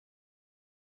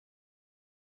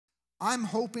I'm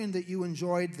hoping that you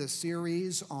enjoyed the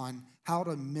series on how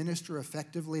to minister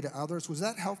effectively to others. Was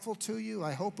that helpful to you?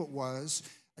 I hope it was.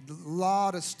 A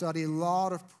lot of study, a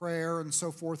lot of prayer, and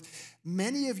so forth.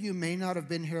 Many of you may not have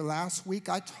been here last week.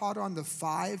 I taught on the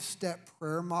 5-step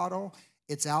prayer model.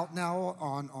 It's out now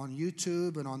on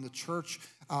YouTube and on the church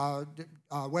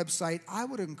website. I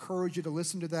would encourage you to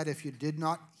listen to that if you did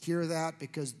not hear that,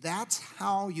 because that's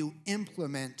how you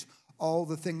implement all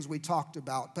the things we talked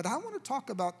about. But I want to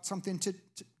talk about something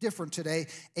different today,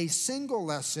 a single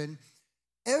lesson.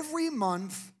 Every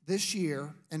month this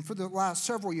year, and for the last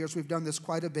several years, we've done this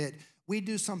quite a bit, we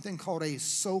do something called a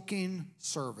soaking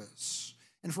service.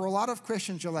 And for a lot of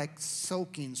Christians, you're like,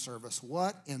 soaking service?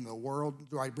 What in the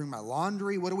world? Do I bring my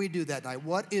laundry? What do we do that night?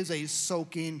 What is a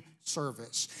soaking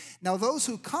service? Now, those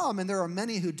who come, and there are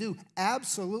many who do,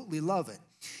 absolutely love it.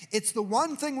 It's the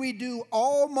one thing we do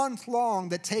all month long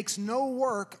that takes no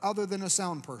work other than a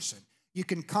sound person. You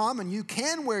can come and you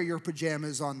can wear your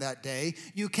pajamas on that day.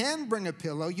 You can bring a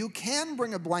pillow. You can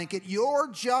bring a blanket. You're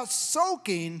just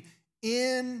soaking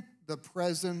in the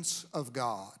presence of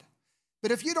God.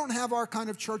 But if you don't have our kind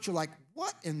of church, you're like,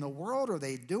 what in the world are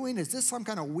they doing? Is this some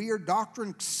kind of weird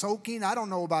doctrine, soaking? I don't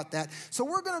know about that. So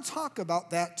we're going to talk about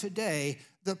that today,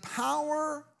 the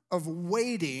power of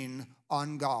waiting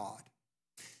on God.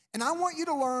 And I want you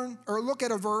to learn or look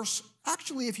at a verse.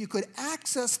 Actually, if you could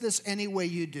access this any way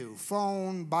you do,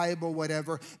 phone, Bible,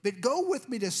 whatever, but go with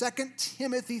me to 2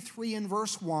 Timothy 3 and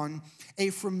verse 1, a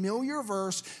familiar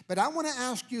verse, but I want to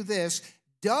ask you this.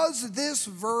 Does this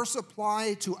verse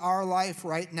apply to our life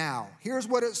right now? Here's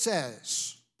what it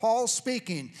says. Paul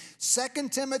speaking, 2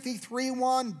 Timothy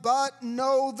 3:1, but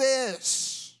know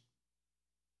this.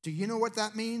 Do you know what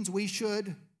that means? We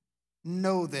should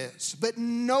know this. But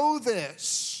know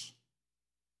this,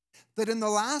 that in the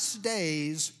last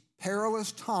days,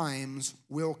 perilous times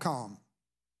will come.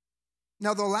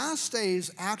 Now, the last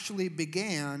days actually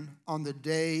began on the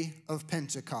day of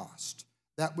Pentecost.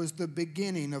 That was the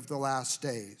beginning of the last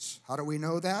days. How do we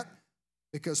know that?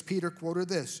 Because Peter quoted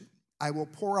this, I will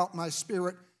pour out my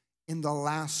spirit in the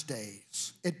last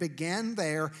days. It began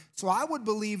there, so I would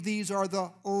believe these are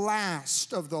the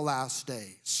last of the last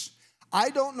days. I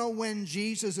don't know when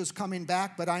Jesus is coming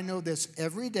back, but I know this,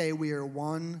 every day we are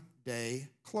one day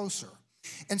closer.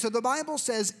 And so the Bible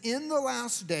says, in the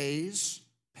last days,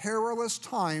 perilous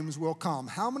times will come.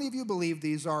 How many of you believe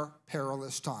these are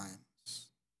perilous times?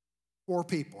 4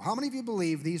 people. How many of you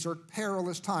believe these are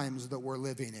perilous times that we're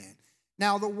living in?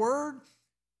 Now, the word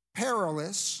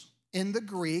perilous in the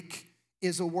Greek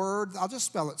is a word, I'll just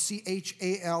spell it,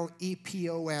 C-H-A-L-E-P-O-S.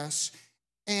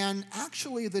 And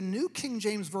actually, the New King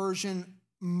James Version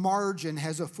margin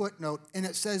has a footnote, and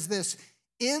it says this,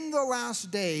 in the last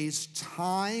days,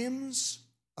 times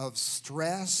of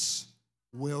stress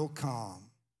will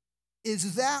come.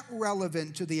 Is that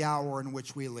relevant to the hour in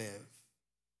which we live?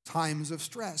 Times of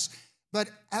stress. But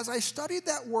as I studied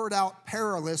that word out,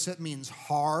 perilous, it means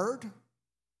hard,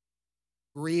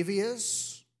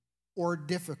 grievous, or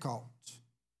difficult.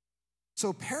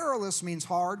 So perilous means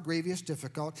hard, grievous,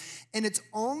 difficult, and it's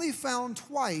only found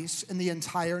twice in the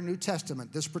entire New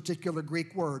Testament, this particular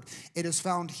Greek word. It is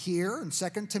found here in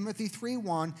 2 Timothy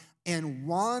 3:1 and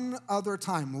one other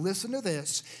time. Listen to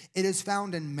this. It is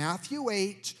found in Matthew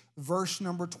 8, verse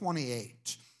number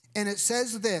 28. And it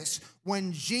says this,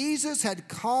 when Jesus had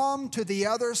come to the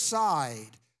other side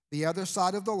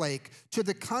of the lake, to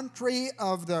the country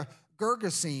of the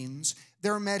Gergesenes,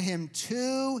 there met him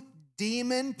 2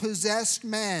 demon-possessed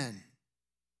men.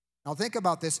 Now think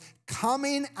about this,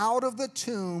 coming out of the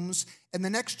tombs, and the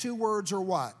next 2 words are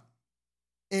what?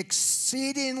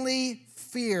 Exceedingly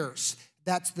fierce.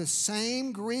 That's the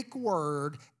same Greek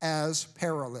word as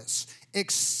perilous.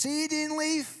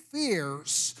 Exceedingly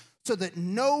fierce, so that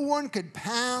no one could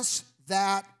pass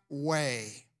that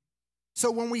way. So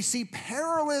when we see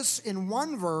perilous in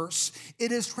one verse,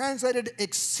 it is translated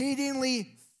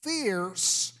exceedingly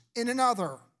fierce in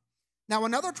another. Now,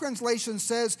 another translation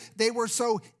says they were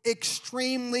so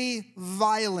extremely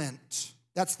violent.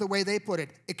 That's the way they put it,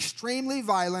 extremely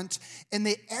violent. And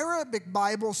the Arabic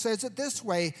Bible says it this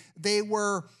way,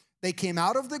 they came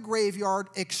out of the graveyard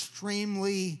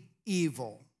extremely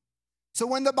evil. So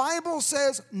when the Bible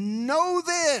says, know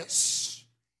this,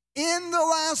 in the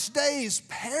last days,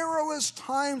 perilous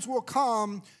times will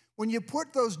come, when you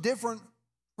put those different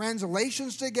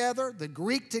translations together, the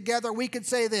Greek together, we could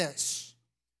say this,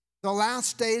 the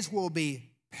last days will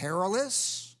be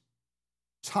perilous,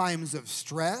 times of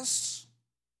stress,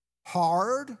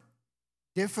 hard,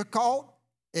 difficult,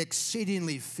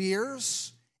 exceedingly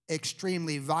fierce,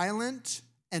 extremely violent,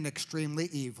 and extremely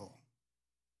evil.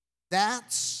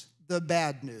 That's the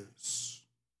bad news.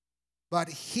 But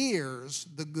here's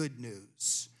the good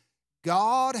news.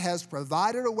 God has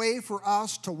provided a way for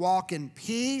us to walk in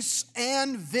peace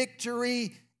and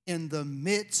victory in the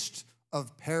midst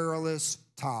of perilous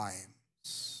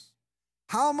times.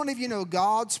 How many of you know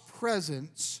God's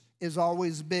presence is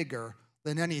always bigger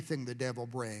than anything the devil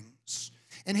brings?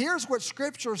 And here's what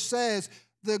Scripture says: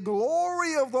 the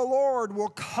glory of the Lord will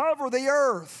cover the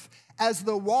earth as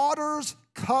the waters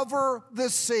cover the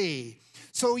sea.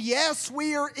 So yes,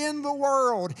 we are in the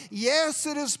world. Yes,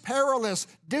 it is perilous,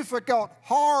 difficult,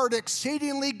 hard,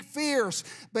 exceedingly fierce.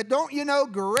 But don't you know,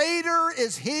 greater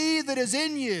is He that is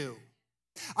in you.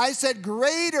 I said,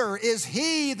 greater is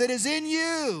He that is in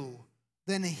you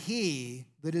than he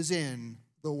that is in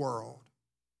the world.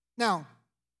 Now,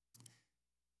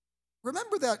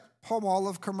 remember that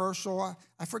Palmolive commercial?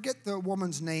 I forget the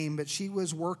woman's name, but she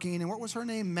was working, and what was her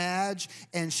name? Madge,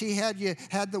 and she had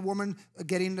the woman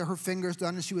getting her fingers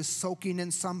done, and she was soaking in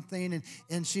something,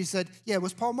 and she said, yeah, it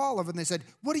was Palmolive, and they said,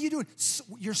 what are you doing?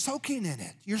 You're soaking in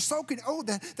it. You're soaking. Oh,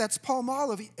 that's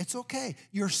Palmolive. It's okay.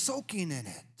 You're soaking in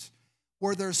it.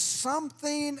 Where there's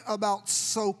something about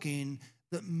soaking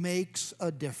that makes a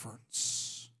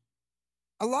difference.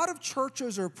 A lot of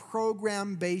churches are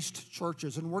program-based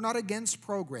churches, and we're not against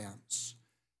programs,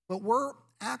 but we're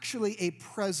actually a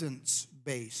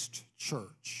presence-based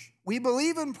church. We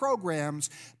believe in programs,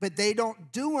 but they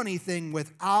don't do anything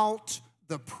without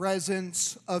the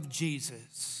presence of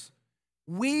Jesus.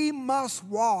 We must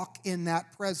walk in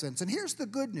that presence. And here's the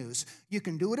good news. You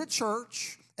can do it at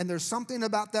church, and there's something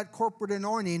about that corporate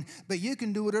anointing, but you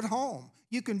can do it at home.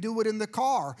 You can do it in the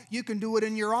car. You can do it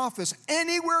in your office.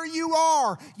 Anywhere you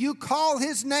are, you call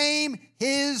His name,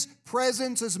 His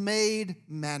presence is made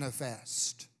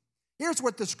manifest. Here's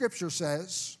what the Scripture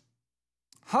says.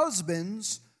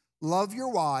 Husbands, love your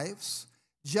wives,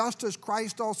 just as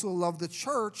Christ also loved the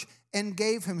church and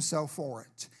gave Himself for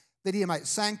it, that He might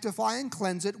sanctify and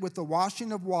cleanse it with the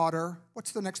washing of water.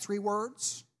 What's the next three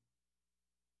words?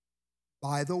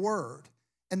 By the word.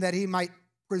 And that He might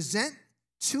present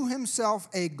to Himself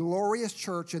a glorious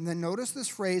church. And then notice this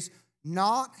phrase,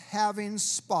 not having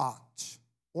spot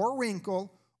or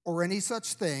wrinkle or any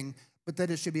such thing, but that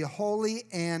it should be holy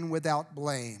and without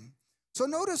blame. So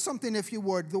notice something, if you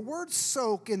would. The word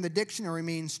soak in the dictionary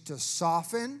means to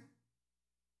soften,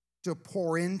 to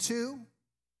pour into,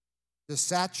 to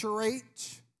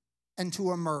saturate, and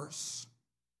to immerse.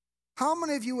 How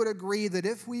many of you would agree that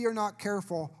if we are not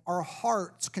careful, our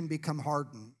hearts can become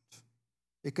hardened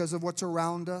because of what's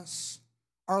around us?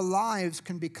 Our lives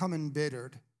can become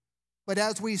embittered. But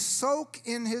as we soak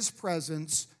in His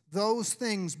presence, those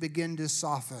things begin to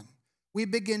soften. We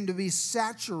begin to be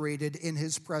saturated in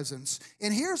His presence.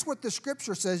 And here's what the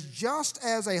Scripture says: just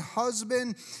as a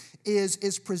husband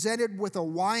is presented with a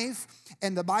wife,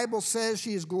 and the Bible says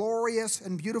she is glorious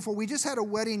and beautiful. We just had a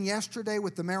wedding yesterday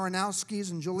with the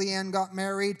Marinowskis, and Julianne got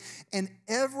married, and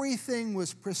everything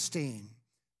was pristine.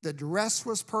 The dress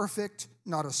was perfect,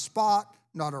 not a spot,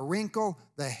 not a wrinkle,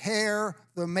 the hair,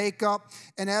 the makeup.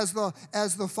 And as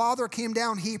the father came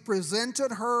down, he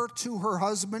presented her to her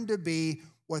husband-to-be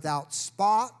without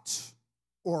spot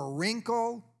or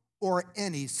wrinkle or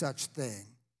any such thing.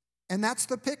 And that's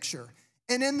the picture.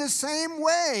 And in the same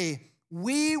way,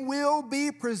 we will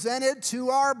be presented to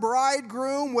our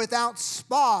bridegroom without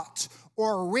spot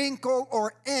or wrinkle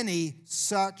or any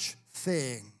such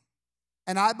thing.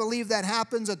 And I believe that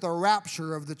happens at the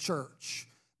rapture of the church.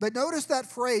 But notice that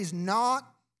phrase, not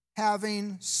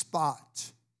having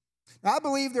spot. Now, I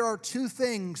believe there are two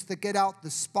things that get out the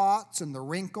spots and the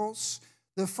wrinkles.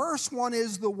 The first one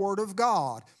is the Word of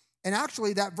God. And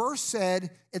actually, that verse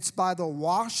said it's by the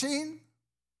washing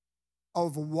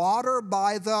of water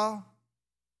by the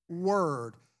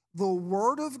Word. The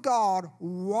Word of God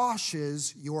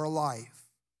washes your life.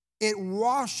 It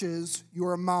washes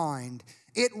your mind.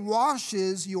 It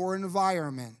washes your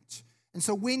environment. And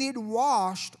so we need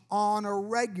washed on a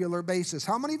regular basis.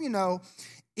 How many of you know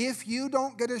if you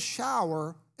don't get a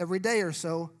shower every day or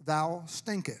so, thou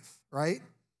stinketh, right?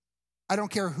 I don't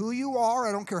care who you are.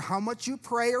 I don't care how much you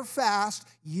pray or fast.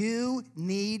 You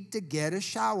need to get a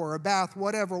shower, a bath,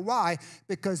 whatever. Why?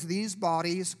 Because these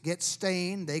bodies get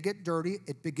stained, they get dirty,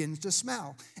 it begins to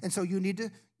smell. And so you need to,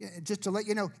 just to let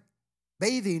you know,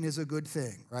 bathing is a good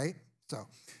thing, right? So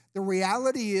the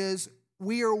reality is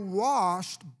we are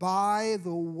washed by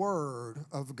the Word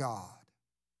of God.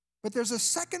 But there's a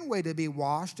second way to be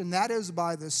washed, and that is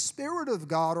by the Spirit of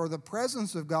God or the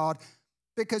presence of God.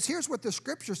 Because here's what the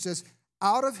Scripture says: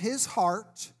 out of His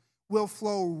heart will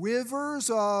flow rivers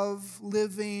of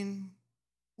living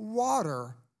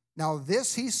water. Now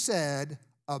this He said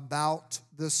about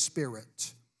the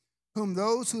Spirit, whom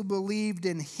those who believed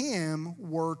in him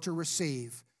were to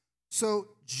receive. So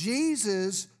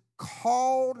Jesus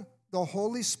called the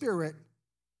Holy Spirit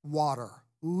water,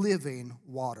 living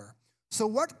water. So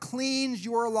what cleans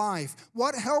your life?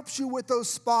 What helps you with those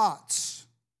spots?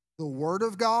 The Word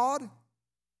of God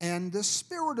and the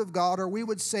Spirit of God, or we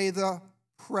would say the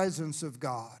presence of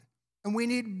God. And we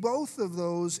need both of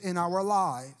those in our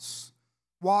lives.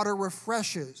 Water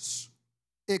refreshes.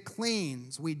 It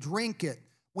cleans. We drink it.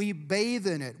 We bathe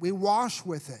in it. We wash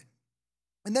with it.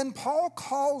 And then Paul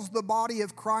calls the body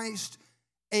of Christ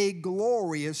a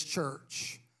glorious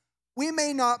church. We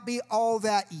may not be all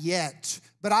that yet,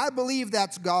 but I believe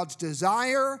that's God's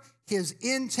desire, his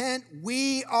intent.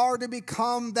 We are to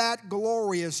become that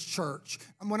glorious church.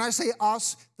 And when I say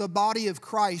us, the body of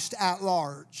Christ at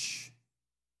large.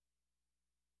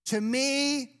 To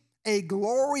me, a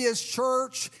glorious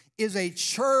church is a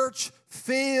church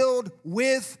filled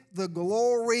with the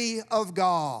glory of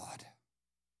God.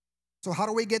 So how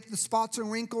do we get the spots and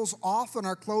wrinkles off in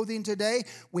our clothing today?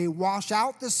 We wash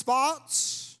out the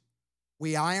spots.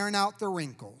 We iron out the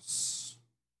wrinkles.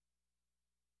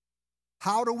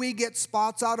 How do we get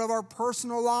spots out of our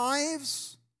personal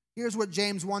lives? Here's what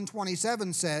James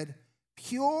 1:27 said.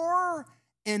 Pure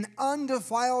and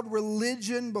undefiled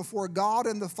religion before God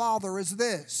and the Father is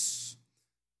this: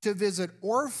 to visit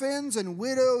orphans and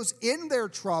widows in their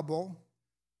trouble,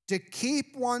 to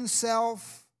keep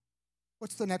oneself,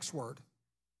 what's the next word?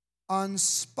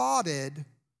 Unspotted.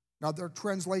 Now their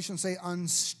translations say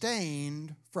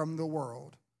unstained from the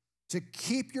world. To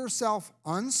keep yourself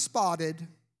unspotted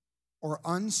or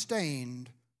unstained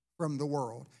from the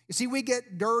world. You see, we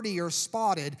get dirty or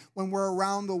spotted when we're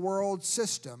around the world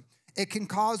system. It can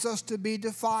cause us to be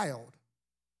defiled.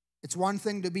 It's one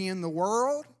thing to be in the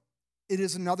world. It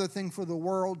is another thing for the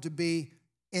world to be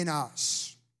in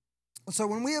us. So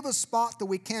when we have a spot that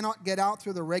we cannot get out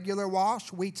through the regular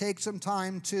wash, we take some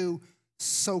time to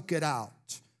soak it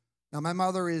out. Now, my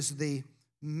mother is the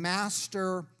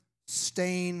master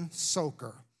stain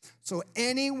soaker. So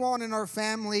anyone in our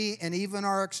family and even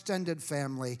our extended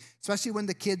family, especially when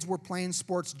the kids were playing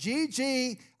sports,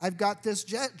 Gigi, I've got this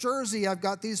jersey, I've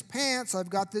got these pants, I've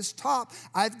got this top,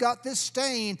 I've got this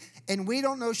stain, and we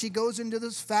don't know. She goes into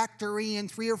this factory, and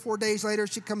 3 or 4 days later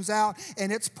she comes out,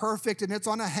 and it's perfect, and it's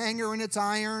on a hanger, and it's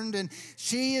ironed, and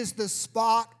she is the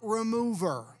spot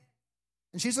remover.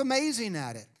 And she's amazing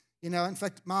at it. You know, in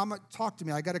fact, Mama talked to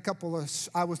me. I got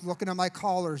I was looking at my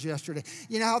collars yesterday.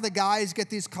 You know how the guys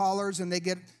get these collars and they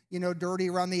get,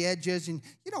 dirty around the edges, and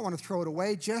you don't want to throw it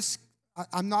away.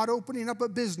 I'm not opening up a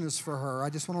business for her. I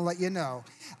just want to let you know.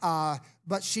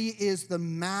 But she is the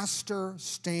master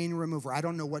stain remover. I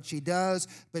don't know what she does,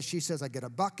 but she says, I get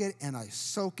a bucket and I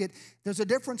soak it. There's a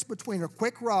difference between a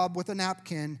quick rub with a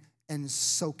napkin and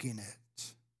soaking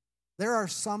it. There are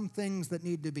some things that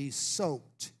need to be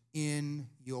soaked in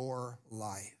your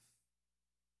life.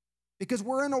 Because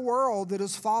we're in a world that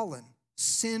is fallen,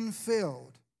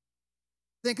 sin-filled.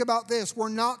 Think about this. We're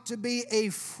not to be a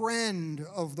friend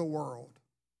of the world.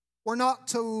 We're not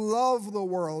to love the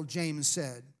world, James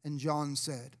said, and John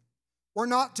said. We're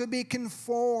not to be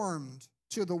conformed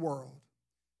to the world.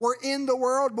 We're in the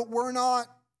world, but we're not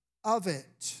of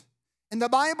it. And the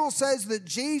Bible says that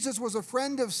Jesus was a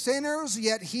friend of sinners,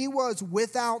 yet he was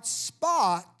without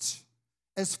spot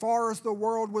as far as the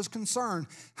world was concerned.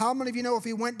 How many of you know if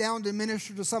he went down to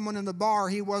minister to someone in the bar,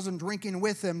 he wasn't drinking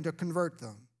with them to convert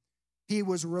them? He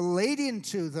was relating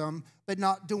to them, but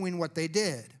not doing what they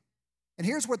did. And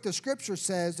here's what the scripture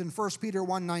says in 1 Peter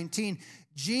 1:19.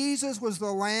 Jesus was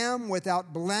the Lamb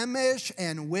without blemish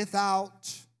and without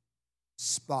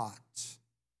spot.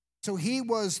 So he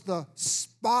was the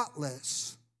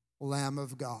spotless Lamb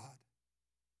of God.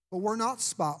 But we're not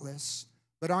spotless.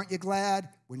 But aren't you glad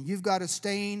when you've got a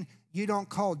stain, you don't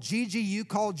call Gigi, you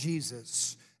call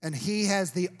Jesus. And he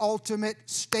has the ultimate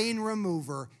stain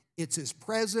remover. It's his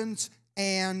presence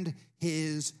and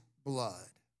his blood.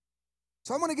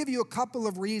 So I'm going to give you a couple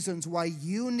of reasons why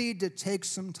you need to take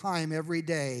some time every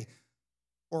day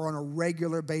or on a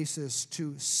regular basis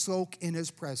to soak in his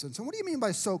presence. And what do you mean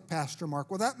by soak, Pastor Mark?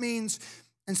 Well, that means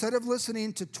instead of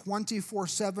listening to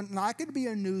 24/7, and I could be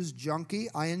a news junkie,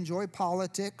 I enjoy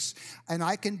politics, and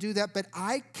I can do that, but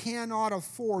I cannot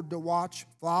afford to watch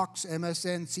Fox,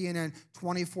 MSN, CNN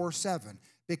 24/7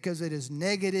 because it is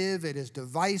negative, it is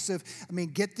divisive. I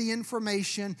mean, get the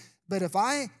information, but if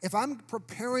I'm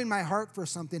preparing my heart for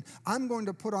something, I'm going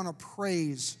to put on a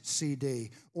praise CD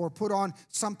or put on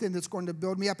something that's going to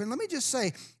build me up. And let me just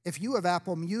say, if you have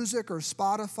Apple Music or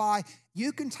Spotify,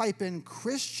 you can type in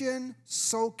Christian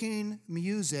soaking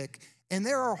music, And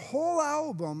there are whole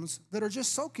albums that are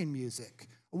just soaking music.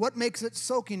 What makes it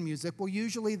soaking music? Well,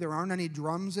 usually there aren't any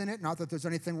drums in it. Not that there's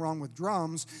anything wrong with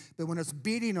drums, but when it's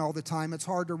beating all the time, it's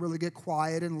hard to really get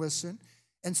quiet and listen.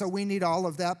 And so we need all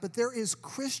of that. But there is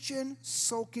Christian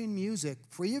soaking music,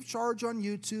 free of charge on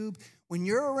YouTube. When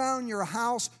you're around your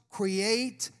house,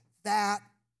 create that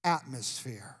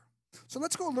atmosphere. So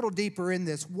let's go a little deeper in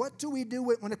this. What do we do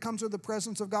when it comes to the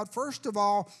presence of God? First of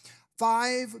all,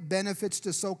 5 benefits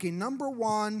to soaking. Number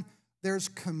 1, there's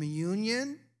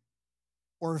communion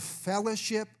or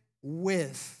fellowship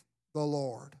with the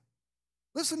Lord.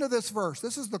 Listen to this verse.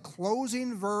 This is the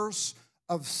closing verse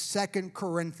of 2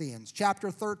 Corinthians,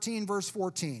 chapter 13, verse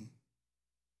 14.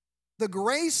 The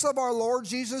grace of our Lord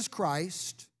Jesus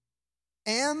Christ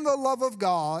and the love of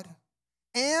God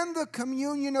and the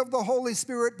communion of the Holy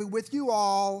Spirit be with you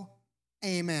all.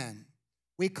 Amen.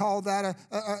 We call that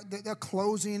a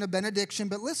closing, a benediction.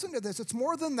 But listen to this. It's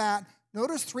more than that.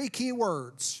 Notice 3 key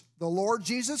words. The Lord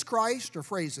Jesus Christ, or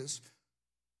phrases,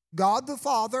 God the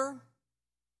Father,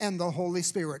 and the Holy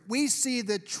Spirit. We see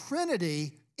the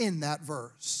Trinity in that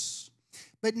verse.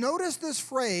 But notice this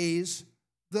phrase,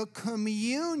 the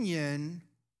communion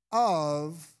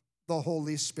of the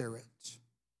Holy Spirit.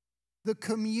 The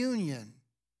communion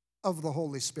of the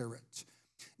Holy Spirit.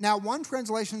 Now, one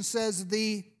translation says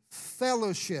the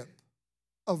fellowship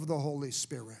of the Holy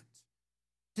Spirit.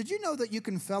 Did you know that you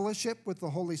can fellowship with the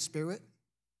Holy Spirit?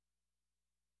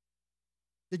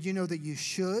 Did you know that you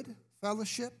should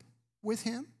fellowship with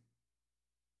him?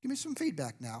 Give me some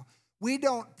feedback now. We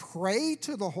don't pray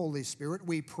to the Holy Spirit.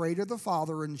 We pray to the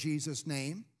Father in Jesus'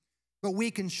 name. But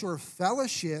we can sure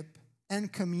fellowship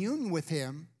and commune with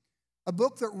him. A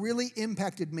book that really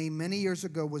impacted me many years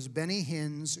ago was Benny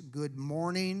Hinn's Good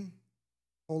Morning,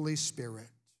 Holy Spirit,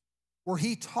 where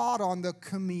he taught on the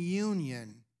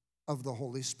communion of the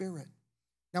Holy Spirit.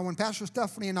 Now, when Pastor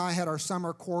Stephanie and I had our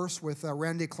summer course with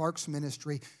Randy Clark's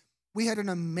ministry, we had an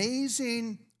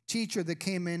amazing teacher that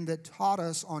came in that taught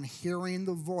us on hearing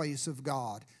the voice of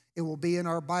God. It will be in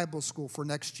our Bible school for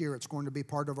next year. It's going to be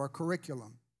part of our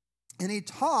curriculum. And he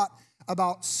taught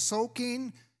about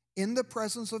soaking in the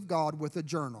presence of God with a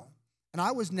journal. And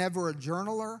I was never a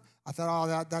journaler. I thought,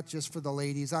 oh, that's just for the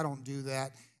ladies. I don't do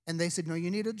that. And they said, no,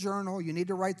 you need a journal. You need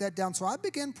to write that down. So I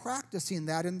began practicing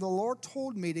that, and the Lord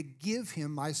told me to give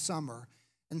him my summer.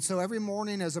 And so every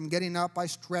morning as I'm getting up, I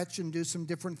stretch and do some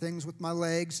different things with my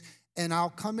legs, and I'll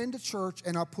come into church,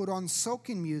 and I'll put on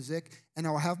soaking music, and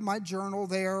I'll have my journal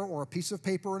there or a piece of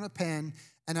paper and a pen,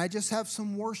 and I just have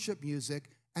some worship music,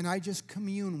 and I just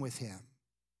commune with him.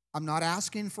 I'm not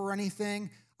asking for anything.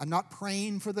 I'm not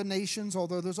praying for the nations,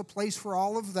 although there's a place for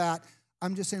all of that.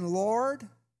 I'm just saying, Lord,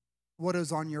 what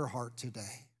is on your heart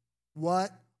today?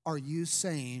 What are you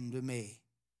saying to me?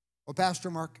 Well, Pastor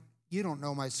Mark, you don't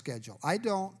know my schedule. I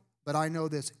don't, but I know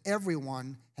this.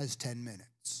 Everyone has 10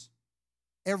 minutes.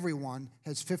 Everyone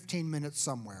has 15 minutes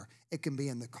somewhere. It can be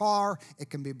in the car. It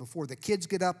can be before the kids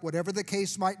get up, whatever the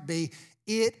case might be.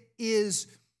 It is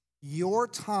your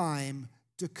time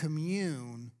to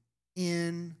commune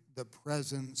in the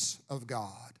presence of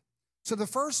God. So the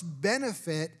first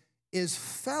benefit is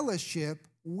fellowship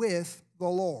with the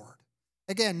Lord.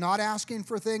 Again, not asking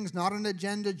for things, not an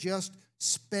agenda, just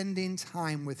spending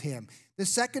time with him. The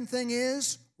second thing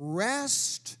is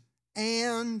rest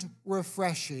and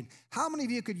refreshing. How many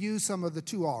of you could use some of the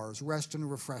 2 R's, rest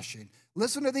and refreshing?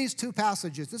 Listen to these 2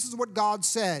 passages. This is what God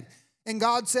said. And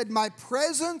God said, my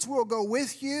presence will go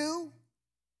with you,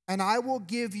 and I will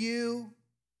give you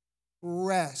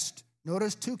rest.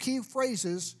 Notice 2 key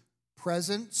phrases,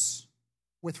 presence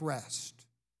with rest.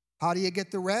 How do you get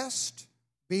the rest?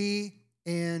 Be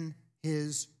in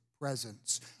his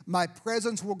presence. My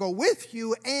presence will go with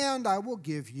you, and I will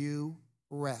give you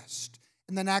rest.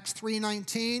 And then Acts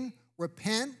 3:19,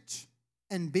 repent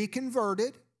and be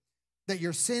converted, that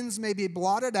your sins may be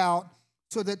blotted out,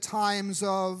 so that times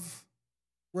of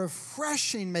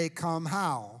refreshing may come.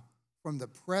 How? From the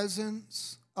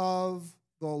presence of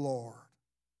the Lord.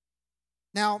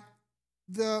 Now,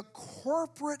 the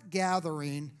corporate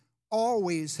gathering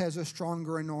always has a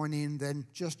stronger anointing than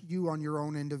just you on your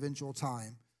own individual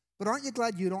time. But aren't you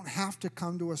glad you don't have to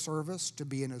come to a service to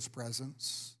be in his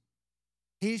presence?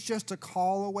 He's just a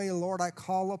call away. Lord, I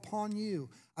call upon you.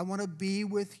 I want to be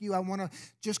with you. I want to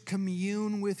just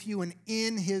commune with you. And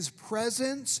in his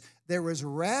presence, there is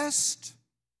rest.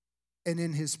 And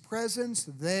in his presence,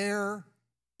 there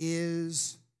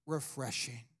is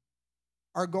refreshing.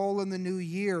 Our goal in the new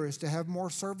year is to have more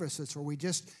services where we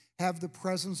just have the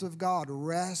presence of God,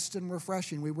 rest and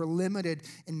refreshing. We were limited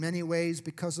in many ways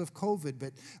because of COVID,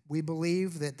 but we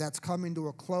believe that that's coming to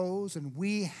a close, and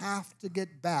we have to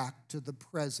get back to the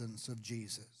presence of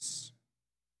Jesus.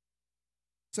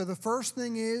 So the first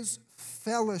thing is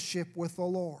fellowship with the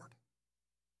Lord.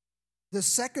 The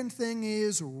second thing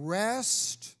is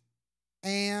rest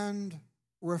and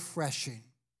refreshing.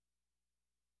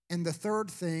 And the third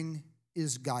thing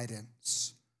is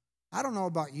guidance. I don't know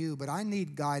about you, but I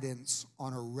need guidance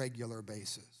on a regular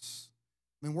basis.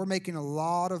 I mean, we're making a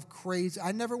lot of crazy.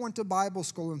 I never went to Bible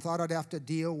school and thought I'd have to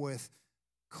deal with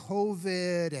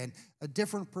COVID and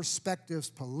different perspectives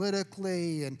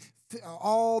politically and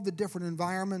all the different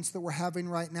environments that we're having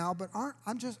right now. But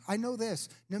I know this.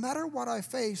 No matter what I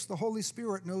face, the Holy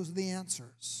Spirit knows the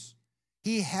answers.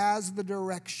 He has the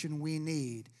direction we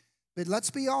need. But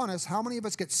let's be honest, how many of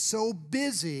us get so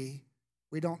busy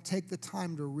we don't take the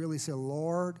time to really say,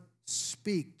 Lord,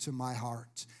 speak to my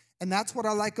heart. And that's what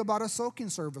I like about a soaking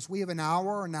service. We have an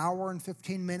hour and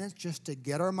 15 minutes just to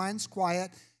get our minds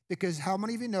quiet, because how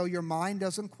many of you know your mind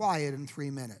doesn't quiet in 3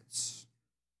 minutes?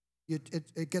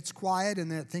 It gets quiet and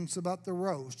then it thinks about the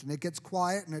roast, and it gets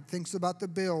quiet and it thinks about the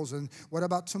bills and what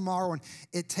about tomorrow. And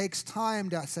it takes time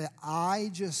to say, I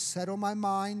just settle my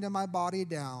mind and my body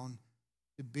down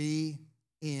to be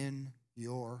in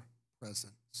your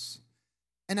presence.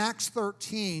 In Acts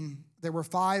 13, there were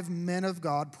 5 men of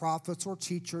God, prophets or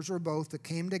teachers or both, that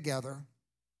came together.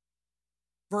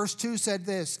 Verse 2 said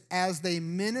this, as they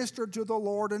ministered to the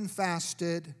Lord and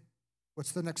fasted,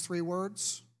 what's the next 3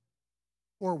 words?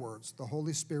 4 words. The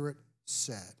Holy Spirit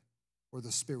said, or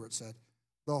the Spirit said.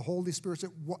 The Holy Spirit said,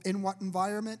 in what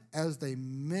environment? As they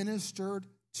ministered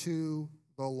to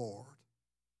the Lord.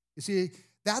 You see,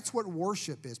 that's what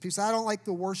worship is. People say, I don't like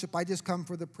the worship, I just come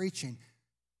for the preaching.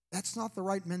 That's not the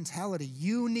right mentality.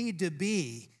 You need to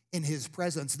be in his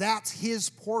presence. That's his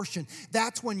portion.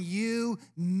 That's when you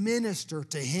minister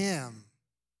to him.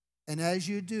 And as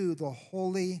you do, the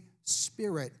Holy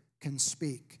Spirit can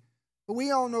speak. But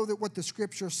we all know that what the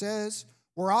scripture says,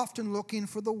 we're often looking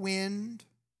for the wind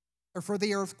or for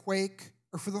the earthquake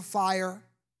or for the fire.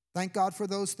 Thank God for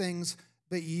those things.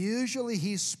 But usually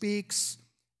he speaks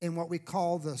in what we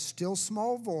call the still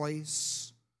small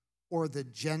voice or the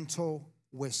gentle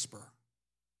whisper.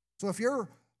 So if you're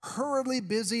hurriedly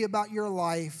busy about your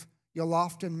life, you'll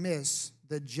often miss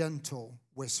the gentle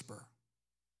whisper.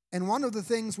 And one of the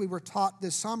things we were taught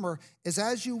this summer is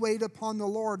as you wait upon the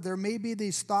Lord, there may be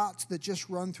these thoughts that just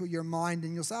run through your mind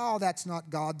and you'll say, oh, that's not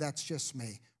God, that's just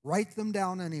me. Write them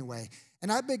down anyway.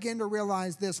 And I begin to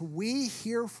realize this, we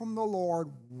hear from the Lord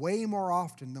way more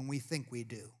often than we think we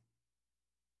do.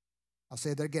 I'll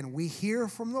say that again, we hear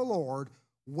from the Lord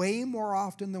way more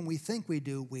often than we think we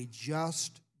do. We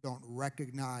just don't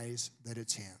recognize that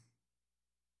it's him.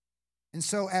 And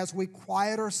so as we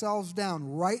quiet ourselves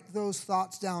down, write those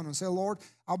thoughts down and say, Lord,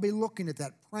 I'll be looking at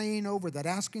that, praying over that,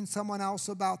 asking someone else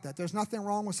about that. There's nothing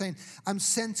wrong with saying, I'm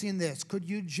sensing this. Could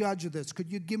you judge this?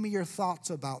 Could you give me your thoughts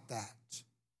about that?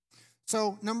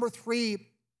 So number 3,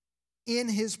 in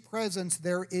his presence,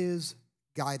 there is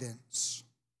guidance.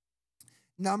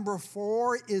 Number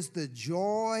 4 is the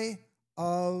joy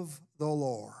of the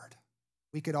Lord.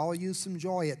 We could all use some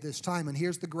joy at this time. And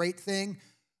here's the great thing.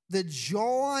 The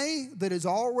joy that is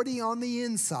already on the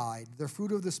inside, the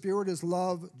fruit of the Spirit is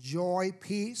love, joy,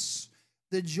 peace.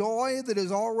 The joy that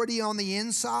is already on the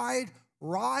inside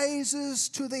rises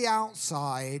to the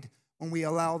outside when we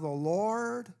allow the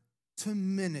Lord to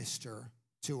minister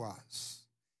to us.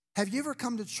 Have you ever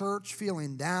come to church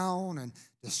feeling down and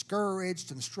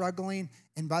discouraged and struggling,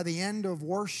 and by the end of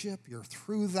worship, you're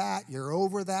through that, you're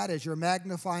over that as you're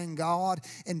magnifying God,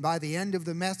 and by the end of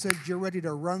the message, you're ready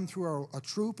to run through a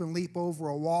troop and leap over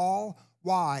a wall?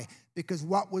 Why? Because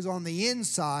what was on the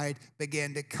inside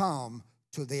began to come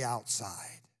to the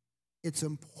outside. It's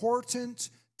important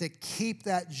to keep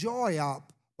that joy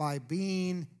up by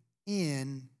being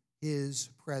in his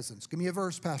presence. Give me a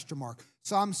verse, Pastor Mark.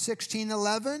 Psalm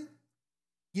 16:11.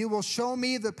 You will show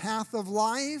me the path of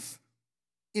life.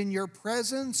 In your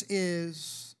presence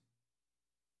is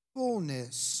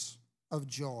fullness of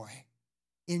joy.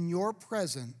 In your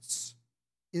presence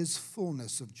is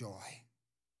fullness of joy.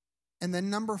 And then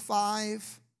number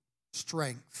 5,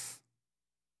 strength.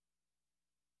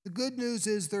 The good news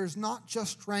is there's not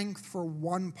just strength for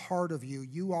one part of you.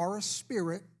 You are a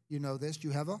spirit. You know this.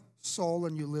 You have a soul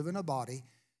and you live in a body.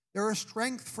 There is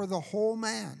strength for the whole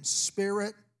man,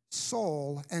 spirit,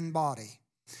 soul, and body.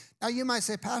 Now you might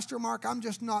say, Pastor Mark, I'm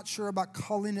just not sure about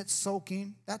calling it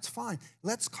soaking. That's fine.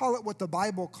 Let's call it what the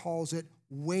Bible calls it,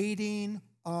 waiting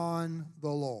on the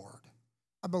Lord.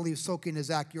 believe soaking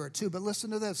is accurate too, but listen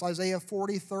to this. Isaiah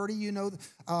 40:30, you know,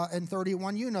 and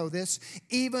 31, you know this.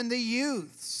 Even the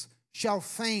youths shall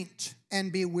faint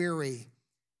and be weary,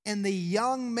 and the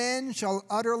young men shall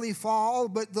utterly fall,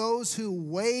 but those who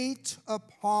wait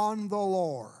upon the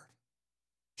Lord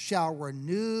shall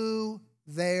renew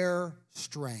their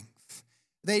strength.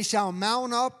 They shall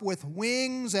mount up with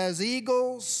wings as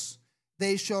eagles.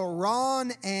 They shall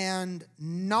run and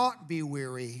not be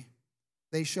weary.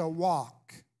 They shall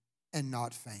walk and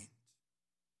not faint.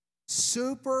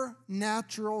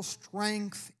 Supernatural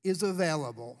strength is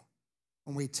available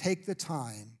when we take the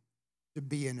time to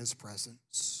be in his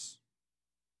presence.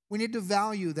 We need to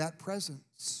value that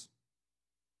presence.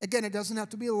 Again, it doesn't have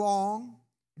to be long.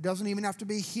 It doesn't even have to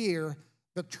be here.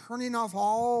 But turning off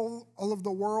all of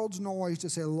the world's noise to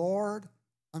say, Lord,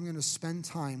 I'm going to spend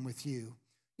time with you.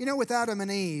 You know, with Adam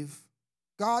and Eve,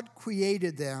 God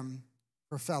created them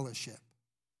for fellowship.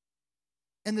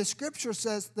 And the scripture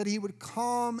says that he would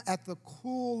come at the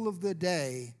cool of the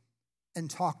day and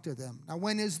talk to them. Now,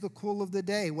 when is the cool of the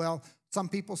day? Well, some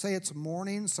people say it's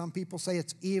morning. Some people say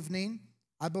it's evening.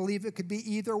 I believe it could be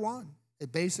either one.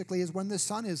 It basically is when the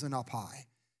sun isn't up high.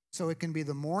 So it can be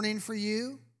the morning for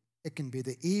you. It can be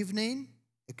the evening.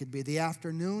 It could be the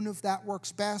afternoon if that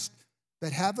works best.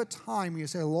 But have a time where you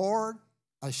say, Lord,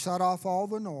 I shut off all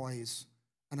the noise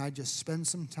and I just spend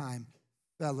some time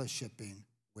fellowshipping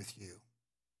with you.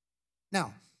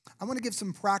 Now, I want to give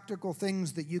some practical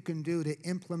things that you can do to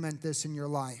implement this in your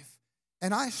life.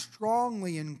 And I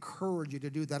strongly encourage you to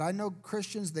do that. I know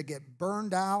Christians that get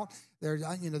burned out.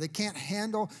 They can't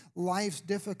handle life's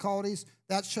difficulties.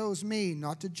 That shows me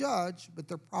not to judge, but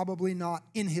they're probably not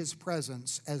in his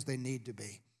presence as they need to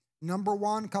be. Number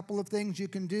one, a couple of things you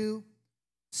can do.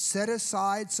 Set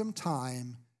aside some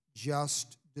time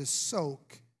just to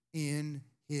soak in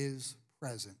his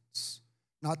presence.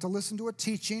 Not to listen to a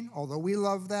teaching, although we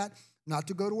love that. Not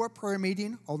to go to a prayer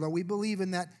meeting, although we believe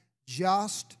in that.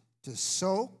 Just to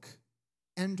soak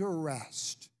and to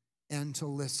rest and to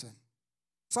listen.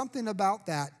 Something about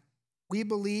that. We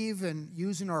believe in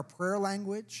using our prayer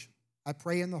language. I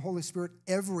pray in the Holy Spirit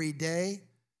every day.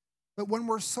 But when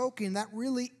we're soaking, that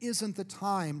really isn't the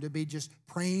time to be just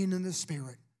praying in the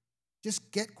Spirit.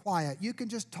 Just get quiet. You can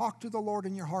just talk to the Lord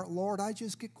in your heart. Lord, I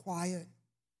just get quiet.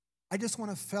 I just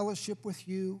want to fellowship with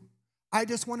you. I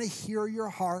just want to hear your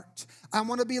heart. I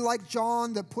want to be like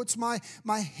John that puts my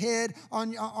head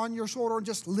on your shoulder and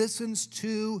just listens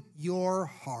to your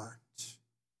heart.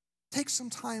 Take some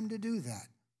time to do that.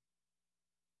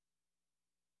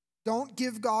 Don't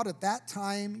give God at that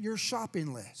time your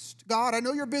shopping list. God, I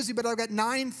know you're busy, but I've got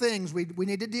 9 things we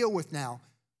need to deal with now.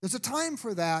 There's a time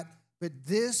for that, but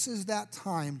this is that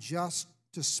time just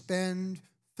to spend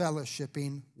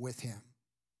fellowshipping with him.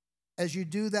 As you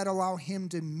do that, allow him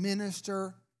to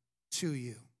minister to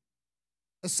you.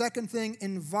 The second thing,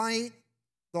 invite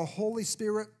the Holy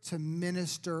Spirit to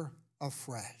minister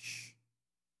afresh.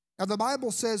 Now, the Bible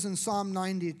says in Psalm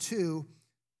 92,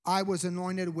 I was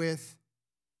anointed with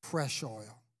fresh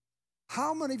oil.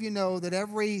 How many of you know that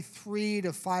every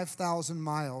 3,000 to 5,000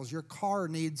 miles, your car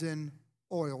needs an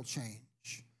oil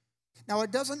change? Now,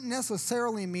 it doesn't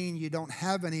necessarily mean you don't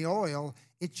have any oil.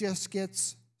 It just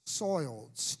gets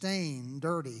soiled, stained,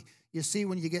 dirty. You see,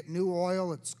 when you get new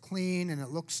oil, it's clean and it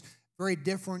looks very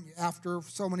different after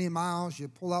so many miles. You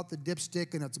pull out the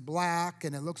dipstick and it's black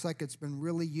and it looks like it's been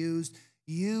really used.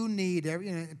 You need,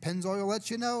 Pennzoil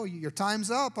lets you know, your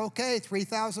time's up. Okay,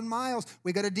 3,000 miles.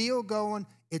 We got a deal going.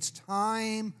 It's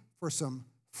time for some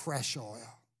fresh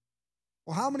oil.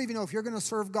 Well, how many of you know if you're going to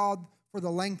serve God for the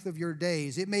length of your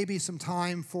days, it may be some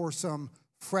time for some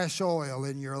fresh oil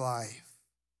in your life?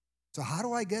 So how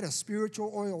do I get a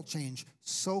spiritual oil change?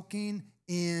 Soaking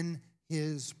in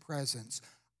his presence.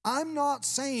 I'm not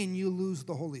saying you lose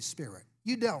the Holy Spirit.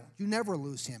 You don't. You never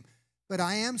lose him. But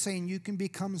I am saying you can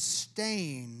become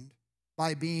stained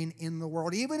by being in the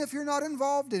world, even if you're not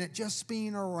involved in it, just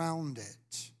being around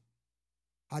it.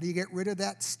 How do you get rid of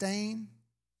that stain?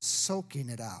 Soaking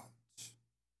it out,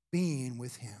 being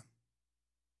with him.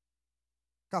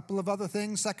 A couple of other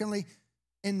things. Secondly,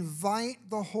 invite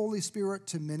the Holy Spirit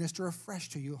to minister afresh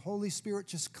to you. Holy Spirit,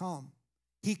 just come.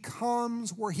 He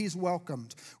comes where he's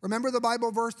welcomed. Remember the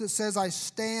Bible verse that says, I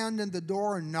stand in the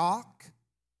door and knock.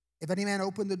 If any man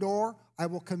open the door, I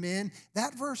will come in.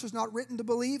 That verse is not written to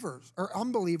believers or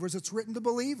unbelievers. It's written to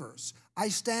believers. I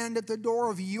stand at the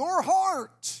door of your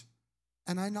heart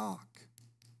and I knock.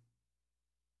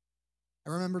 I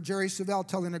remember Jerry Savelle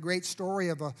telling a great story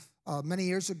of many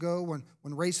years ago when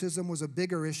racism was a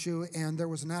bigger issue, and there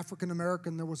was an African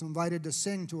American that was invited to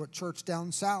sing to a church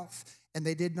down south, and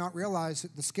they did not realize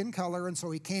the skin color, and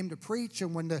so he came to preach,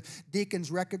 and when the deacons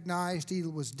recognized he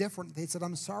was different, they said,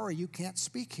 "I'm sorry, you can't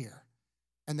speak here."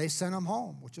 And they sent him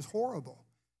home, which is horrible.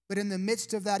 But in the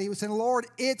midst of that, he was saying, "Lord,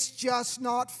 it's just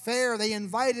not fair. They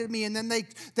invited me, and then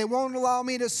they won't allow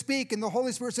me to speak." And the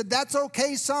Holy Spirit said, "That's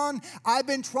okay, son. I've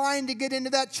been trying to get into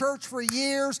that church for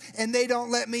years, and they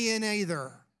don't let me in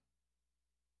either."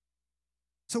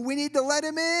 So we need to let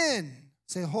him in.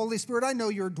 Say, "Holy Spirit, I know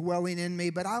you're dwelling in me,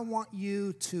 but I want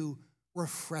you to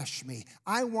refresh me.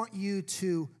 I want you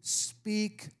to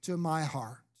speak to my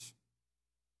heart."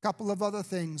 A couple of other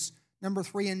things. Number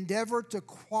 3, endeavor to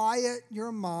quiet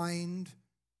your mind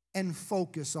and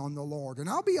focus on the Lord. And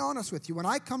I'll be honest with you, when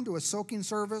I come to a soaking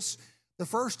service, the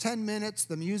first 10 minutes,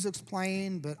 the music's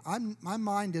playing, but my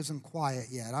mind isn't quiet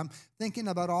yet. I'm thinking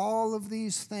about all of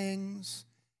these things,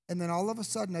 and then all of a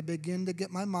sudden I begin to get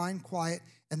my mind quiet,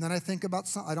 and then I think about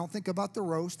I don't think about the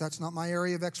roast. That's not my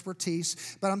area of expertise,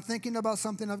 but I'm thinking about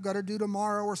something I've got to do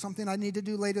tomorrow or something I need to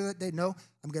do later that day. No,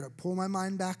 I'm going to pull my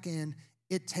mind back in.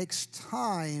 It takes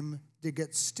time to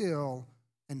get still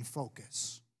and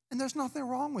focus. And there's nothing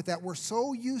wrong with that. We're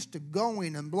so used to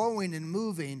going and blowing and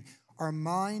moving, our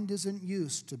mind isn't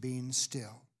used to being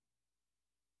still.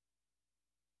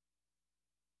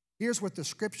 Here's what the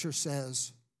scripture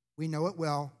says. We know it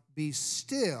well. Be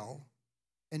still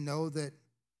and know that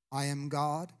I am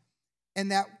God.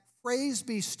 And that phrase,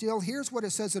 be still, here's what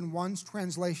it says in one's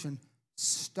translation.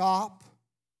 Stop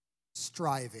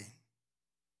striving.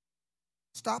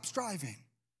 Stop striving.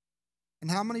 And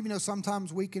how many of you know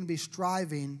sometimes we can be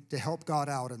striving to help God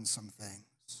out in some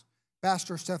things?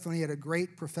 Pastor Stephanie had a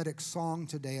great prophetic song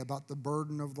today about the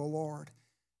burden of the Lord.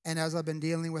 And as I've been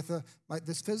dealing with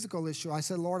this physical issue, I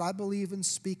said, "Lord, I believe in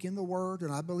speaking the word,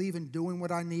 and I believe in doing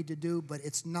what I need to do, but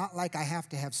it's not like I have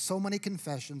to have so many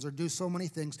confessions or do so many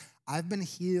things. I've been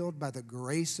healed by the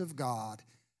grace of God,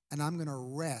 and I'm going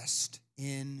to rest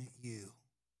in you."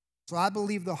 So I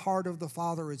believe the heart of the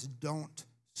Father is don't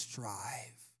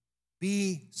strive.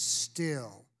 Be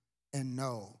still and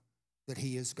know that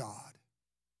he is God.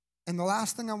 And the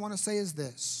last thing I want to say is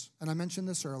this, and I mentioned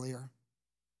this earlier.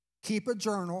 Keep a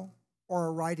journal or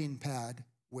a writing pad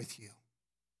with you.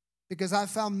 Because I've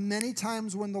found many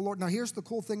times when the Lord, now here's the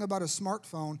cool thing about a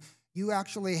smartphone, you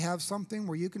actually have something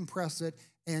where you can press it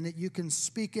and you can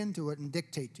speak into it and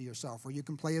dictate to yourself, or you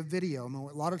can play a video. I mean,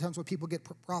 a lot of times when people get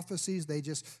prophecies,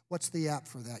 what's the app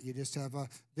for that? You just have a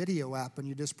video app and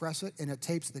you just press it and it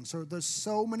tapes things. So there's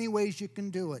so many ways you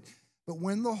can do it. But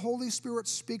when the Holy Spirit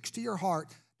speaks to your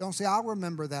heart, don't say, "I'll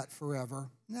remember that forever."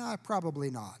 No,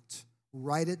 probably not.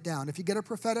 Write it down. If you get a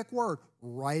prophetic word,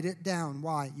 write it down.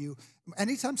 Why?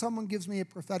 Anytime someone gives me a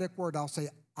prophetic word, I'll say,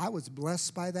 "I was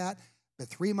blessed by that. But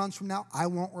 3 months from now, I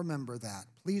won't remember that."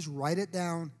 Please write it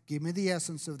down. Give me the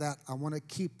essence of that. I want to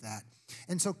keep that.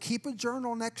 And so keep a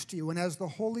journal next to you. And as the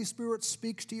Holy Spirit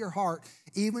speaks to your heart,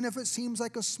 even if it seems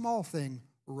like a small thing,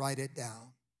 write it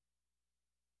down.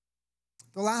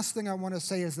 The last thing I want to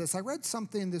say is this. I read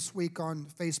something this week on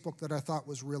Facebook that I thought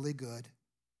was really good.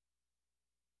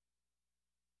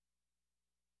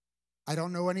 I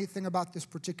don't know anything about this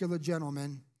particular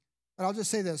gentleman, but I'll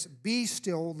just say this. Be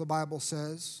still, the Bible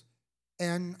says.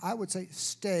 And I would say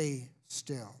stay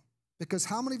still. Because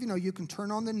how many of you know you can turn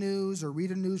on the news or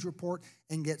read a news report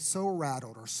and get so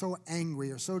rattled or so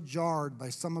angry or so jarred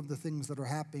by some of the things that are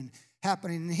happening?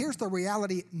 And here's the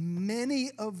reality.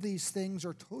 Many of these things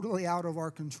are totally out of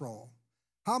our control.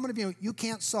 How many of you know you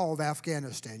can't solve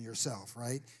Afghanistan yourself,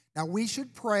 right? Now, we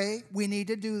should pray. We need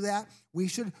to do that. We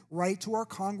should write to our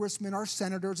congressmen, our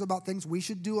senators about things. We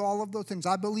should do all of those things.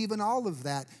 I believe in all of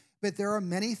that. But there are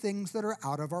many things that are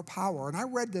out of our power. And I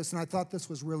read this, and I thought this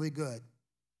was really good.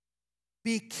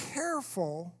 Be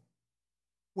careful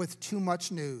with too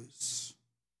much news.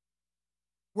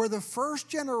 We're the first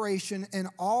generation in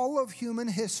all of human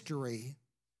history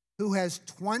who has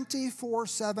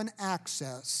 24/7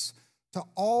 access to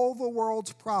all the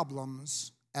world's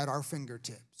problems at our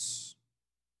fingertips.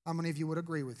 How many of you would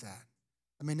agree with that?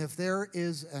 I mean, if there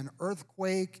is an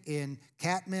earthquake in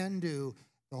Kathmandu,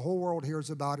 the whole world hears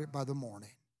about it by the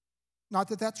morning. Not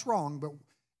that that's wrong, but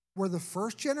we're the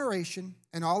first generation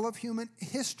in all of human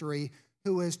history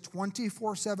who has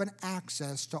 24/7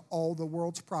 access to all the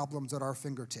world's problems at our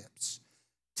fingertips.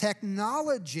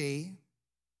 Technology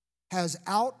has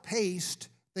outpaced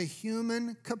the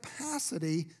human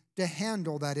capacity to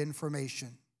handle that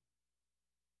information.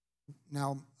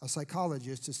 Now, a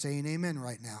psychologist is saying amen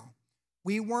right now.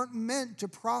 We weren't meant to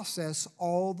process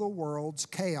all the world's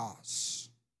chaos.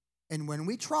 And when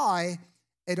we try,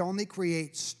 It only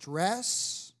creates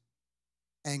stress,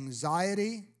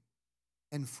 anxiety,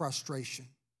 and frustration.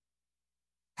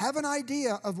 Have an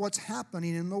idea of what's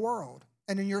happening in the world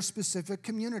and in your specific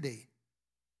community,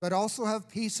 but also have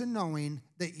peace in knowing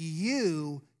that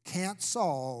you can't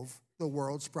solve the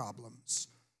world's problems.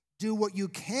 Do what you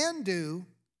can do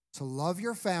to love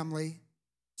your family,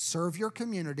 serve your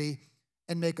community,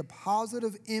 and make a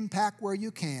positive impact where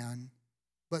you can,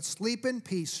 but sleep in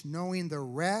peace knowing the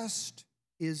rest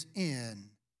is in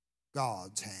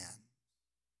God's hand.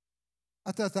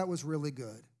 I thought that was really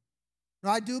good. Now,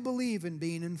 I do believe in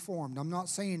being informed. I'm not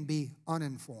saying be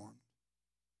uninformed.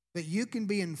 But you can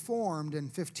be informed in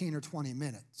 15 or 20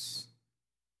 minutes.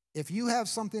 If you have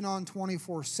something on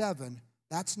 24/7,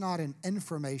 that's not an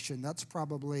information. That's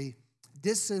probably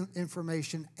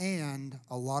disinformation and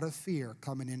a lot of fear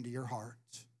coming into your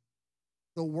heart.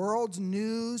 The world's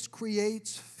news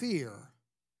creates fear.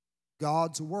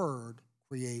 God's word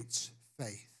creates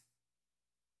faith.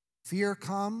 Fear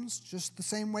comes just the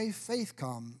same way faith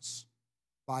comes,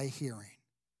 by hearing.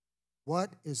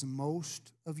 What is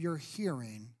most of your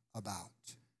hearing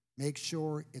about? Make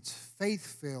sure it's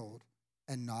faith-filled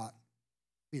and not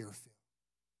fear-filled.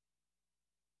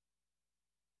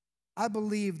 I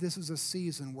believe this is a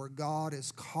season where God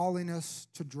is calling us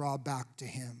to draw back to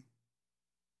him.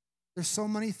 There's so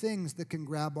many things that can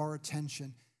grab our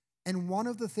attention. And one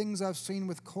of the things I've seen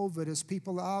with COVID is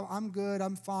people, oh, I'm good,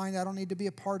 I'm fine, I don't need to be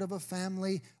a part of a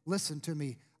family. Listen to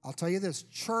me. I'll tell you this,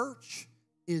 church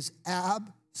is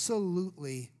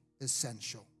absolutely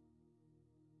essential.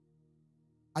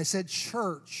 I said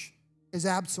church is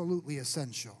absolutely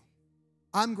essential.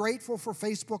 I'm grateful for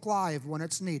Facebook Live when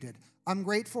it's needed. I'm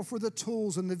grateful for the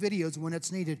tools and the videos when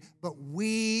it's needed, but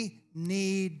we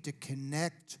need to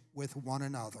connect with one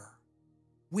another.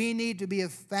 We need to be a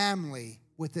family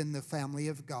within the family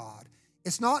of God.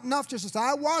 It's not enough just to say,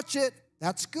 I watch it,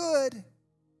 that's good.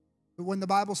 But when the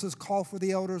Bible says call for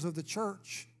the elders of the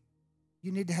church,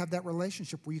 you need to have that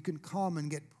relationship where you can come and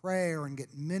get prayer and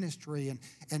get ministry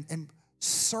and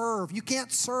serve. You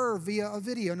can't serve via a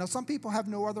video. Now, some people have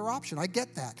no other option. I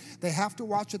get that. They have to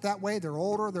watch it that way. They're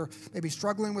older. They're maybe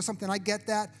struggling with something. I get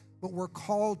that. But we're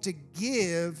called to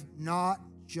give, not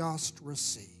just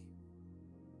receive.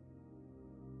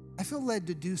 I feel led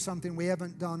to do something we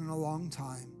haven't done in a long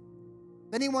time.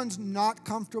 If anyone's not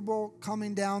comfortable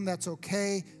coming down, that's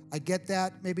okay. I get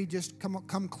that. Maybe just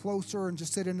come closer and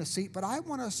just sit in a seat. But I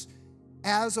want us,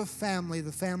 as a family,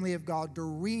 the family of God, to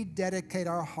rededicate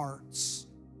our hearts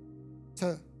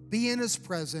to be in his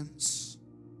presence,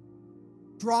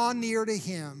 draw near to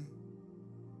him,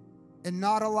 and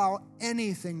not allow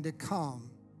anything to come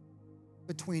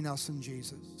between us and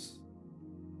Jesus.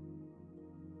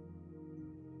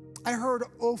 I heard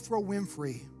Oprah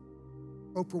Winfrey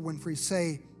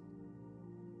say,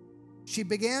 she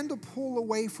began to pull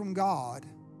away from God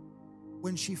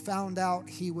when she found out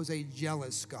he was a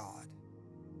jealous God.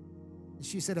 And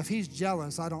she said, if he's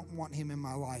jealous, I don't want him in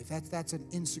my life. That's an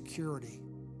insecurity.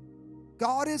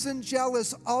 God isn't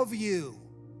jealous of you.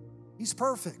 He's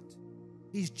perfect.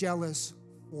 He's jealous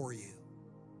for you.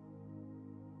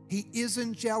 He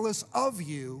isn't jealous of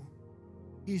you.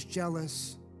 He's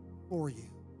jealous for you.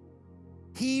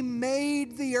 He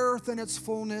made the earth and its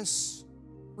fullness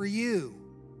for you,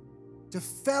 to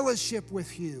fellowship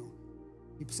with you.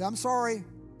 People say, I'm sorry,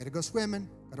 got to go swimming,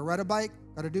 got to ride a bike,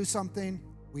 got to do something.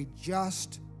 We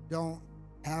just don't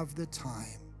have the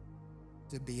time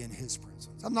to be in his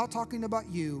presence. I'm not talking about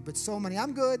you, but so many.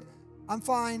 I'm good, I'm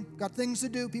fine, got things to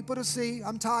do, people to see,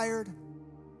 I'm tired.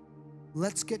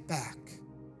 Let's get back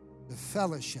to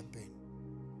fellowshipping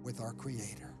with our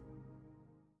Creator.